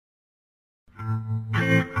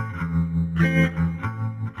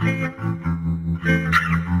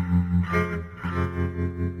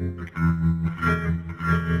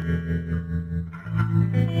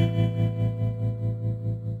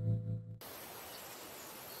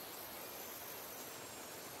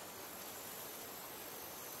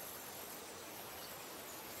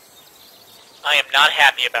I am not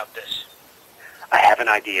happy about this. I have an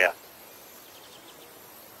idea.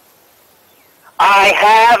 I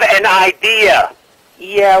have an idea!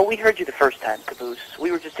 Yeah, we heard you the first time, Caboose.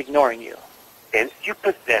 We were just ignoring you. Since you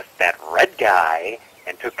possessed that red guy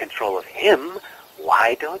and took control of him,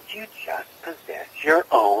 why don't you just possess your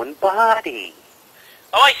own body?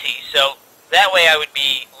 Oh, I see. So that way I would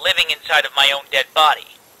be living inside of my own dead body.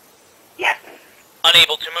 Yes.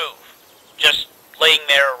 Unable to move. Just laying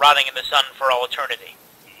there rotting in the sun for all eternity.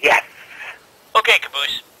 Yes. Okay,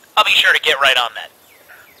 Caboose. I'll be sure to get right on that.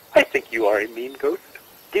 I think you are a mean ghost.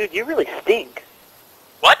 Dude, you really stink.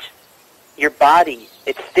 What? Your body,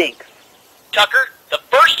 it stinks. Tucker, the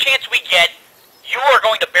first chance we get, you are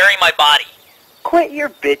going to bury my body. Quit your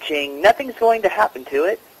bitching. Nothing's going to happen to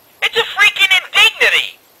it. It's a freaking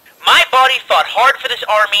indignity! My body fought hard for this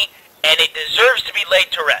army, and it deserves to be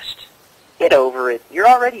laid to rest. Get over it. You're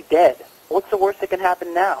already dead. What's the worst that can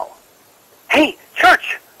happen now? Hey,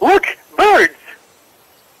 Church! Look! Birds!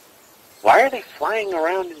 Why are they flying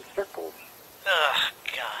around in circles? Ugh,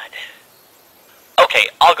 God. Okay,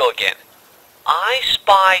 I'll go again. I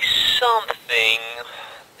spy something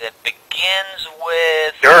that begins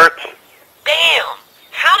with... Dirt! Damn!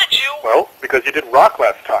 How did you... Well, because you did rock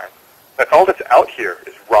last time. That's all that's out here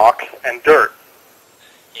is rock and dirt.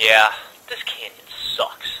 Yeah, this canyon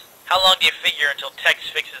sucks. How long do you figure until Tex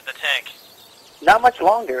fixes the tank? Not much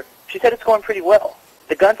longer. She said it's going pretty well.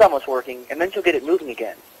 The gun's almost working, and then she'll get it moving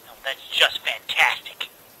again. Oh, that's just fantastic.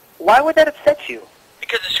 Why would that upset you?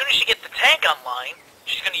 Because as soon as she gets the tank online,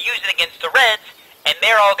 she's going to use it against the Reds, and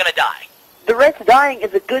they're all going to die. The Reds dying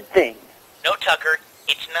is a good thing. No, Tucker,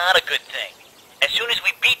 it's not a good thing. As soon as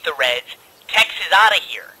we beat the Reds, Tex is out of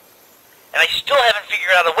here. And I still haven't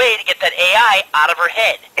figured out a way to get that AI out of her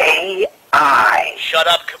head. AI! Shut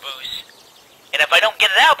up, Caboose. And if I don't get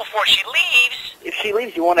it out before she leaves... If she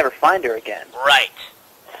leaves, you won't ever find her again. Right.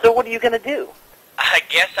 So what are you going to do? I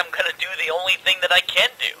guess I'm going to do the only thing that I can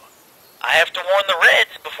do. I have to warn the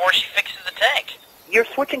Reds before she fixes the tank. You're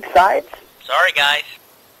switching sides? Sorry, guys.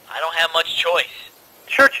 I don't have much choice.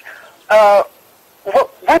 Church,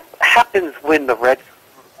 what happens when the Reds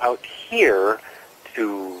out here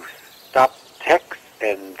to stop Tex,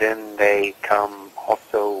 and then they come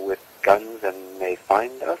also with guns and they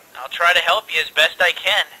find us? I'll try to help you as best I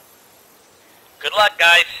can. Good luck,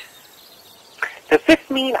 guys. Does this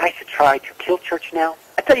mean I should try to kill Church now?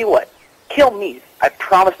 I tell you what, kill me. I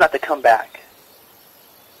promise not to come back.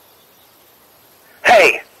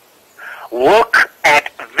 Hey, look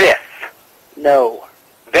at this. No.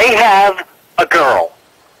 They have a girl.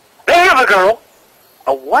 They have a girl.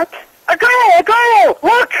 A what? A girl!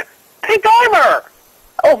 Look! Pink armor!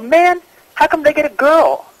 Oh, man. How come they get a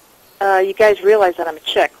girl? You guys realize that I'm a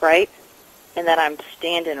chick, right? And that I'm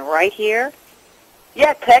standing right here?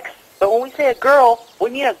 Yeah, Tex. But when we say a girl, we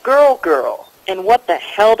mean a girl. And what the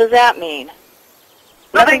hell does that mean?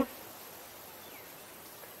 Nothing.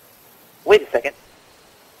 Wait a second.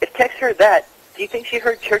 If Tex heard that, do you think she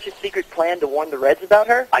heard Church's secret plan to warn the Reds about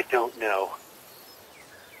her? I don't know.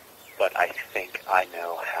 But I think I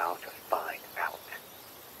know how to find out.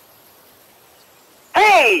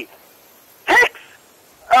 Hey! Tex!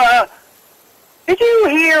 Did you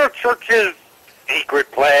hear Church's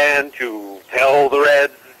secret plan to tell the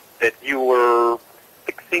Reds that you were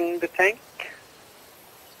fixing the tank?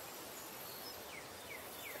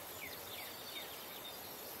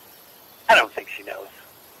 I don't think she knows.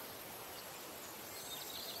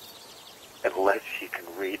 Unless she can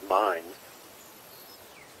read minds.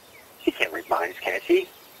 She can't read minds, can she?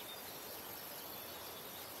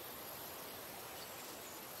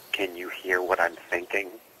 Can you hear what I'm thinking?